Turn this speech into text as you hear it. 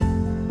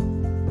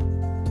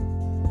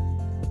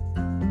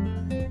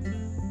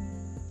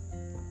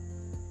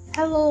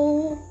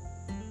Hello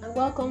and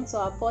welcome to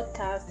our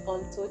podcast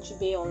on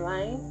Tochi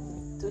Online,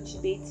 Tochi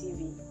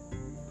TV.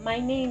 My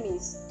name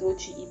is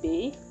Tochi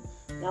Ibe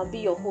and I'll be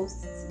your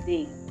host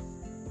today.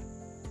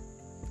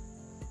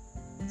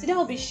 Today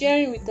I'll be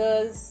sharing with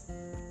us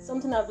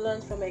something I've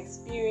learned from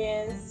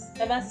experience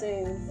ever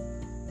since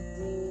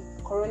the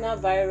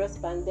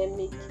coronavirus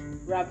pandemic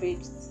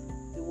ravaged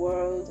the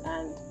world,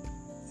 and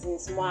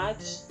since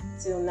March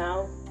till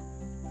now,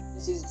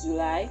 which is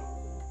July.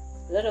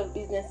 A lot of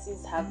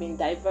businesses have been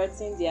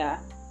diverting their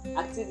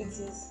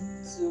activities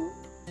to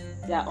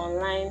their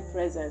online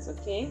presence.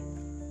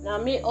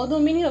 Now, although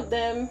many of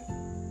them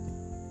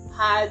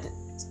had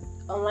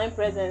online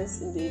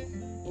presence in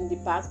the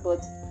past,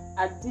 but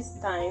at this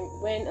time,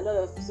 when a lot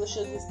of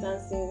social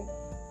distancing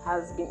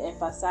has been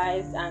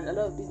emphasized and a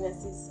lot of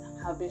businesses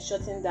have been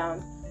shutting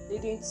down,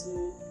 leading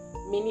to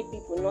many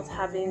people not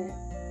having,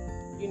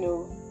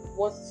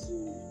 what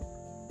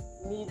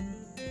to need.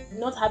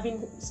 Not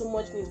having so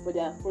much need for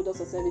their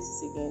products or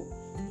services again,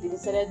 they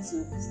decided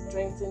to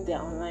strengthen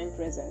their online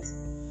presence.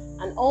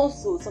 And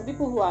also, some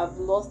people who have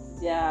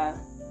lost their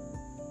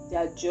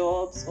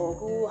jobs or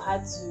who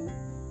had to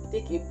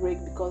take a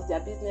break because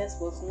their business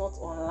was not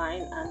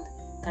online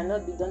and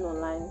cannot be done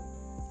online,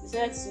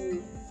 decided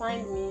to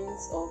find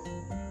means of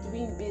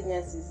doing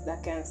businesses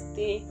that can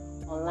stay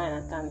online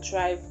and can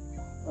thrive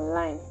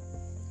online.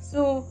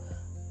 So,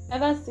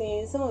 ever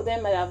since, some of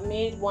them might have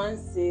made one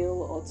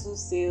sale or two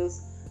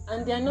sales,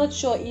 and they're not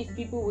sure if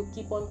people will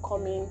keep on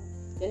coming.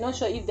 They're not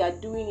sure if they're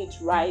doing it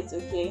right.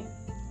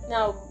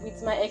 Now,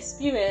 with my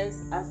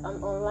experience as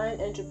an online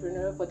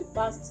entrepreneur for the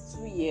past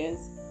 2 years,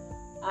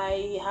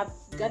 I have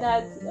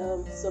gathered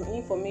some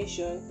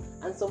information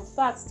and some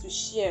facts to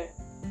share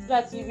so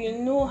that you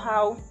will know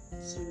how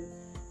to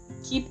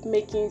keep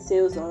making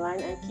sales online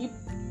and keep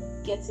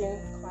getting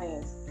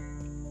clients.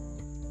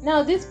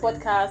 Now, this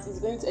podcast is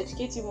going to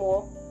educate you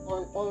more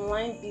on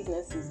online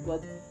businesses,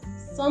 but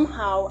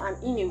somehow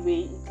and in a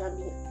way it can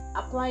be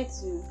applied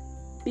to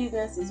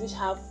businesses which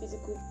have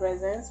physical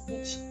presence,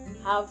 which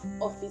have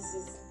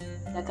offices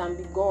that can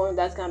be gone,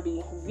 that can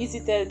be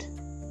visited.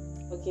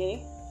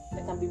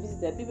 That can be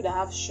visited. People that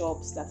have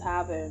shops that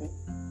have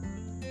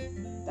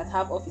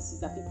offices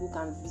that people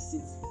can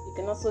visit. It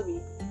can also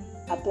be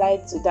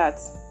applied to that.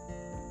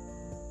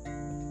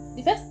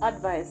 The first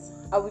advice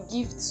I would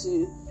give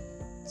to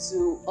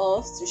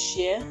us to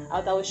share,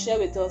 that I will share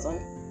with us on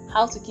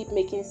how to keep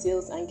making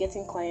sales and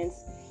getting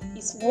clients,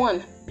 is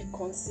 1, be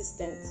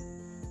consistent.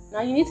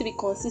 Now, you need to be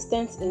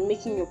consistent in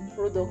making your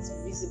products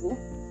visible.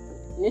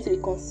 You need to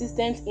be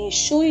consistent in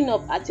showing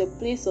up at your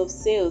place of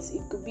sales.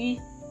 It could be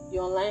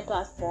your online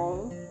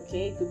platform,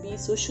 it could be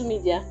social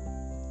media,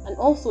 and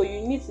also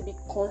you need to be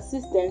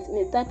consistent in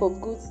the type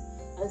of goods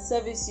and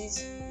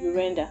services you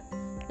render.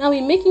 Now,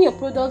 in making your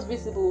products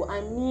visible,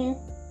 I mean,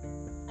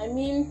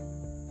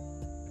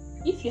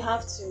 if you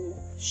have to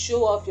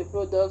show off your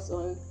products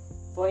on,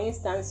 for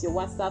instance, your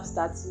WhatsApp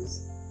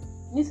status,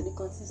 you need to be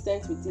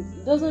consistent with it.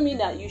 It doesn't mean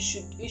that it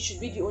should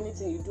be the only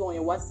thing you do on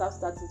your WhatsApp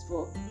status.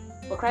 For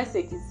Christ's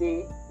sake,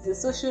 it's a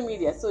social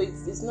media, so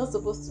it's not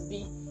supposed to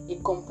be a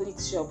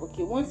complete shop.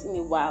 Once in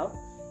a while,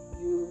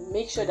 you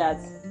make sure that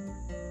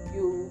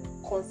you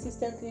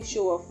consistently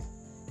show off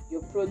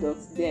your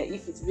products there,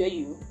 if it's where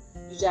you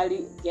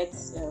usually get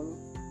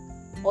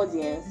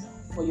audience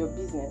for your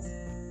business.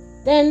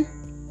 Then,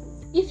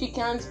 if you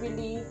can't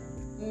really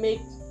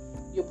make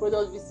your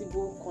product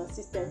visible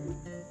consistently,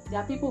 there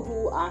are people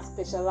who are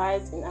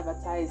specialized in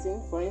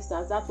advertising. For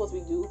instance, that's what we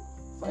do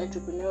for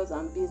entrepreneurs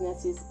and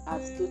businesses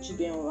at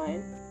Tochi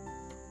Online.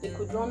 They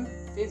could run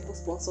Facebook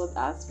sponsored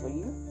ads for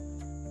you.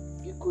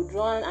 You could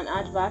run an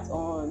advert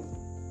on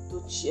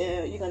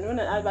Tochi. You can run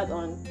an advert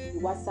on the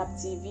WhatsApp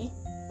TV,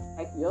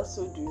 like we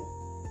also do.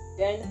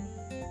 Then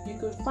you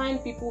could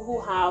find people who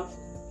have,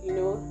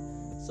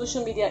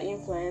 social media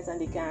influence,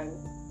 and they can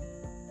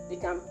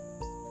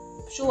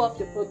show off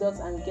your products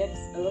and get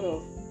a lot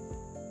of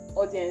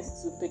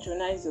audience to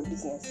patronize your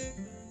business.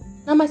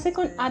 Now, my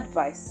second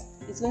advice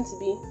is going to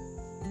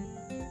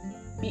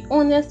be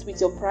honest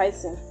with your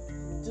pricing.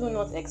 Do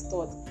not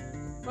extort.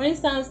 For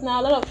instance,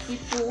 now a lot of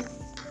people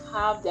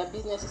have their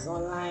businesses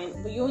online,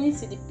 but you only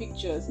see the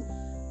pictures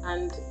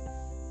and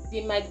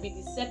they might be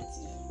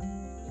deceptive.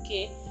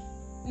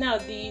 Now,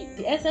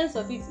 the essence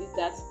of it is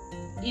that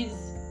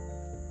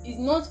is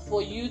not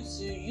for you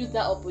to use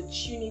that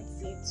opportunity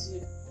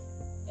to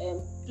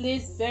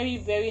place very,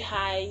 very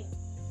high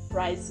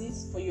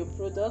prices for your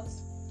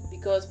products,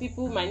 because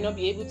people might not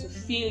be able to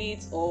feel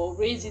it or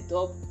raise it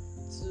up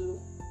to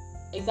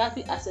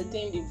exactly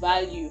ascertain the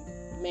value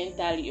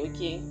mentally.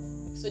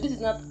 So this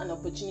is not an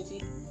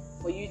opportunity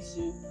for you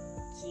to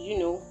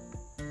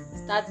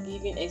start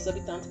giving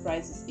exorbitant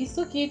prices. It's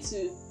okay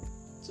to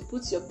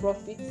put your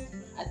profit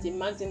at a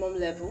maximum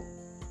level,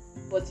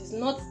 but it's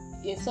not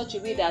in such a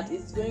way that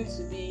it's going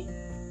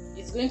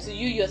to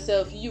you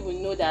yourself, you will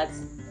know that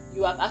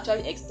you have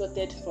actually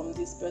extorted from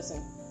this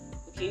person.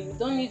 You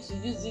don't need to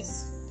use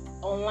this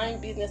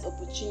online business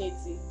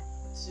opportunity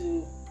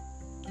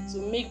to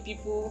make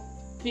people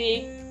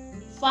pay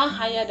far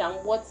higher than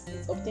what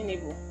is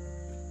obtainable.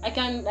 I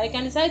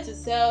can decide to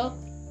sell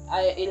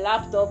a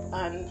laptop,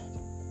 and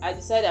I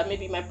decide that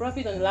maybe my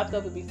profit on the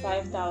laptop will be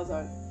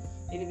 5,000.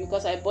 Maybe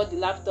because I bought the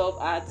laptop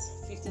at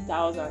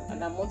 50,000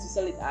 and I want to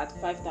sell it at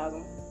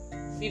 5,000,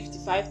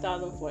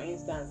 55,000 for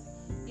instance.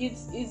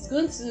 It's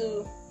going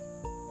to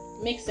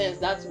make sense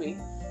that way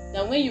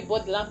than when you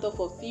bought the laptop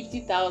for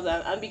 50,000,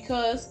 and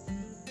because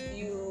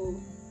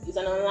it's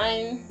an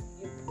online,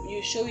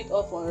 you show it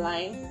off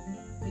online,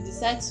 you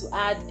decide to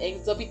add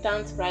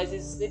exorbitant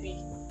prices, maybe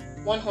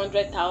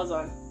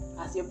 100,000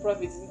 as your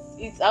profit.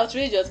 It's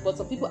outrageous, but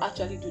some people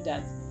actually do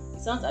that. It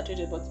sounds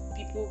outrageous, but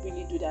people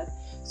really do that.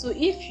 So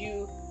if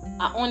you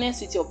are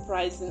honest with your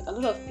pricing, a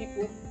lot of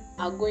people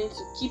are going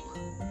to keep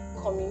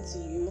coming to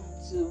you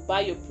to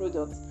buy your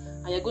product,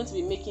 and you're going to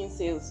be making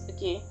sales.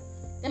 Okay.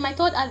 Then my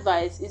third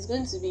advice is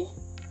going to be,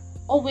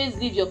 always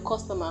leave your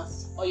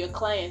customers or your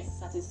clients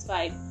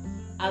satisfied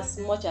as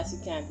much as you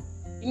can.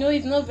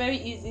 It's not very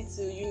easy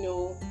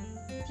to,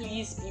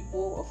 please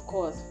people, of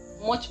course.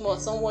 Much more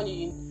someone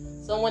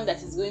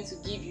that is going to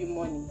give you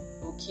money.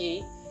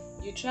 Okay.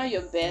 You try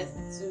your best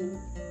to.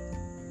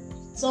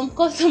 Some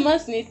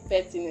customers need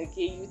petting.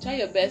 Okay. You try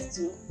your best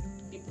to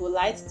be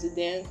polite to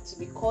them, to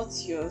be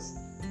courteous,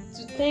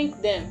 to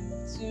thank them,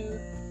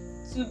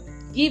 to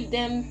give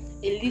them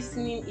a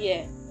listening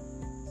ear.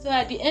 So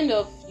at the end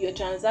of your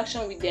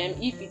transaction with them,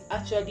 if it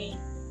actually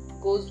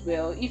goes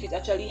well, if it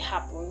actually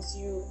happens,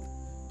 you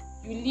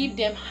leave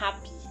them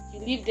happy, you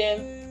leave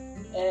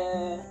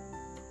them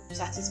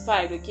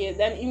satisfied. Okay.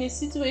 Then in a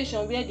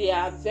situation where they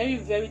are very,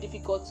 very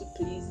difficult to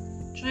please,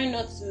 try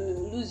not to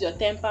lose your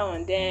temper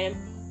on them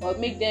or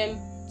make them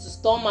to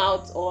storm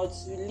out or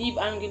to leave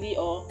angrily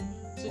or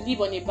to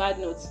leave on a bad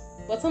note.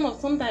 But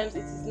sometimes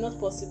it is not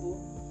possible.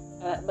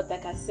 But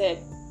like I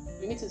said,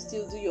 you need to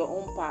still do your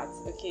own part.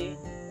 Okay.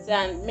 So,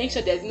 and make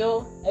sure there's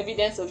no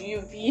evidence of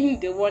you being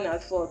the one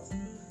at fault.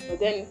 But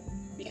then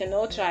we can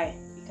all try.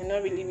 We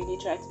cannot really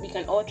try. We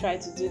can all try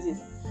to do this.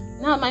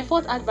 Now, my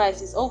fourth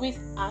advice is always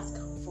ask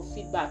for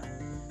feedback.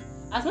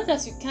 As much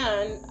as you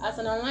can, as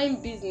an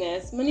online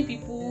business, many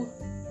people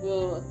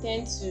will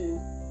tend to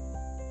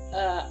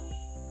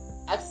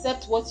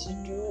accept what you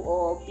do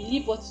or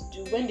believe what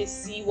you do when they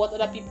see what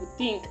other people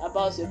think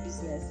about your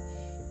business.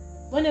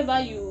 Whenever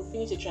you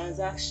finish a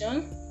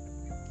transaction,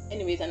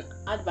 anyways, an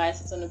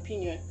advice, it's an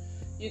opinion,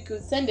 you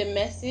could send a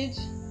message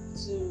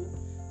to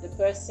the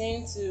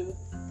person to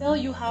tell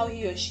you how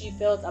he or she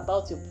felt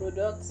about your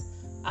products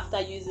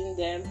after using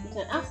them. You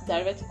can ask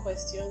direct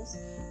questions.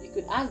 You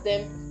could ask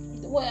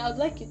them, well, I'd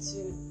like you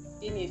to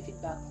give me a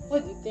feedback.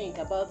 What do you think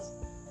about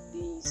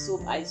the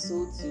soap I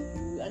sold to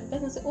you? And the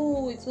person said,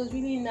 oh, it was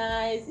really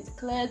nice. It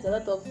cleared a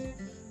lot of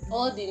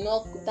all the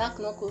dark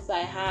knuckles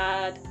I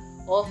had.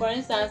 Or for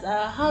instance,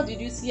 how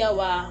did you see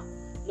our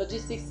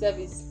logistics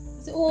service?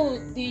 They say, oh,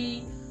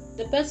 the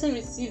person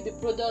received the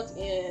product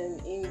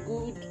in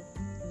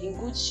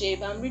good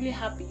shape. I'm really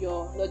happy.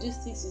 Your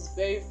logistics is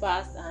very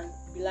fast and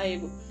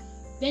reliable.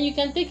 Then you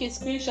can take a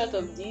screenshot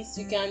of this.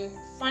 You can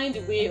find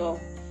a way of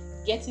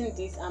getting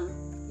this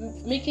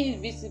and making it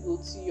visible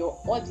to your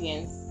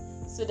audience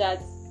so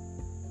that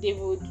they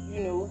would,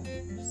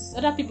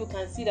 other people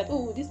can see that,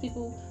 oh, these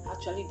people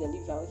actually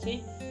deliver.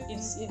 Okay,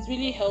 it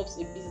really helps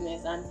a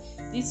business, and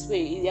this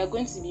way they are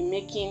going to be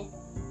making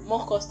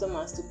more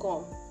customers to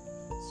come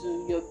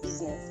to your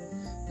business.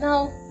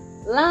 Now,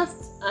 last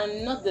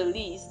and not the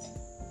least,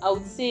 I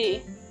would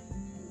say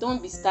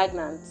don't be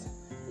stagnant.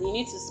 You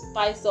need to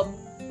spice up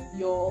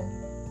your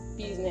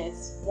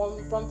business.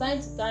 From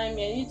time to time,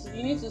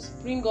 you need to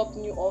spring up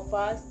new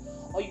offers,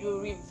 or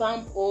you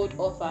revamp old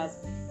offers.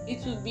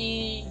 It will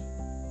be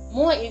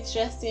more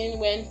interesting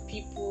when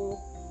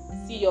people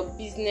see your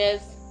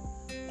business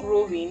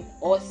growing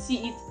or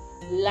see it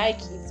like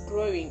it's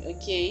growing.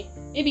 Okay,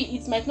 maybe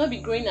it might not be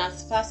growing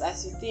as fast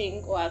as you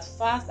think or as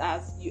fast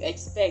as you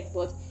expect,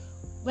 but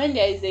when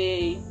there's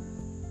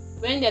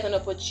an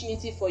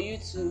opportunity for you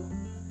to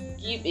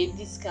give a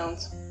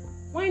discount,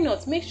 why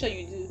not? Make sure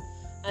you do,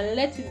 and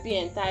let it be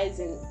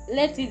enticing,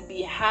 let it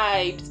be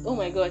hyped. Oh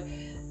my god.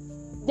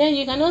 Then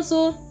you can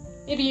also,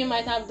 maybe you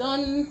might have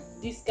done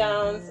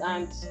discounts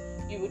and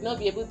you would not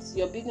be able to,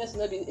 your business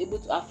will not be able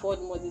to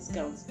afford more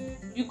discounts.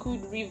 You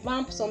could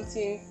revamp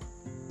something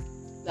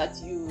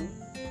that you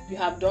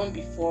have done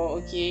before.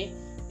 Okay,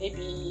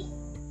 maybe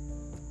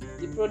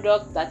the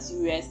product that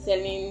you were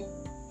selling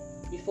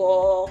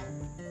before,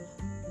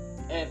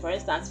 for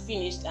instance,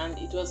 finished and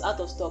it was out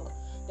of stock.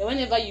 Then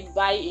whenever you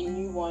buy a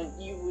new one,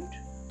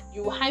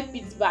 you hype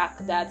it back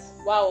that,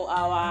 wow,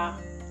 our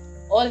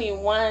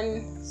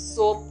all-in-one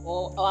soap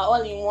or our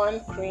all-in-one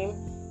cream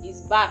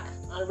is back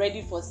and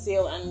ready for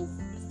sale and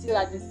still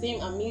at the same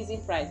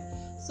amazing price.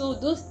 So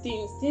those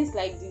things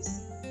like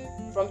this,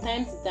 from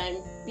time to time,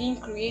 being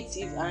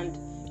creative and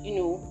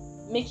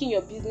making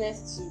your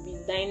business to be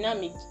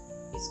dynamic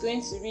is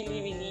going to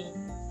really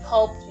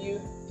help you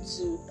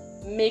to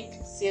make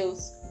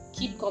sales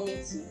keep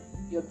coming to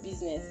your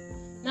business.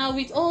 Now,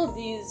 with all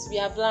these, we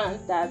have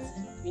learned that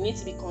we need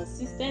to be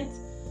consistent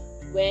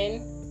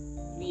when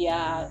we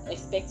are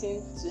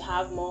expecting to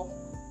have more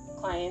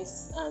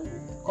clients and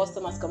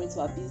customers coming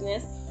to our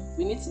business,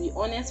 we need to be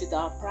honest with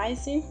our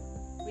pricing.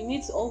 We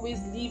need to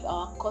always leave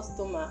our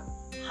customer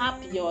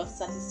happy or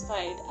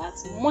satisfied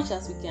as much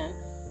as we can.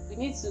 We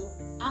need to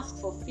ask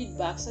for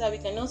feedback so that we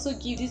can also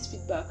give this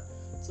feedback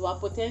to our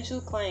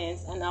potential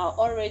clients and our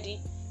already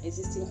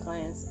existing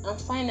clients. And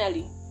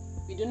finally,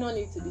 we do not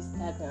need to be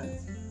stagnant.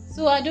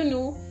 So I don't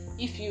know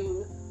if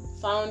you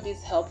found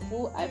this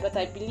helpful, but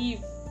I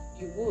believe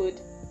you would.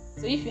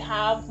 So if you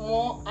have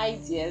more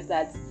ideas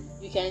that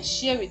you can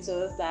share with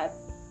us that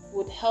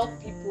would help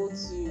people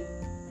to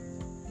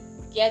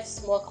get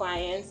more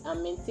clients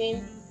and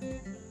maintain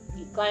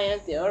the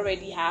clients they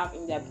already have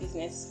in their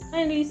business,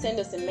 kindly send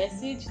us a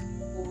message.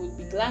 We would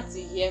be glad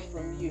to hear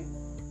from you.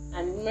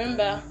 And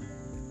remember,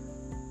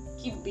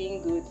 keep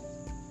being good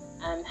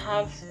and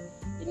have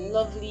a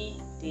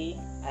lovely day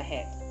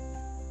ahead.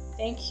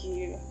 Thank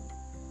you.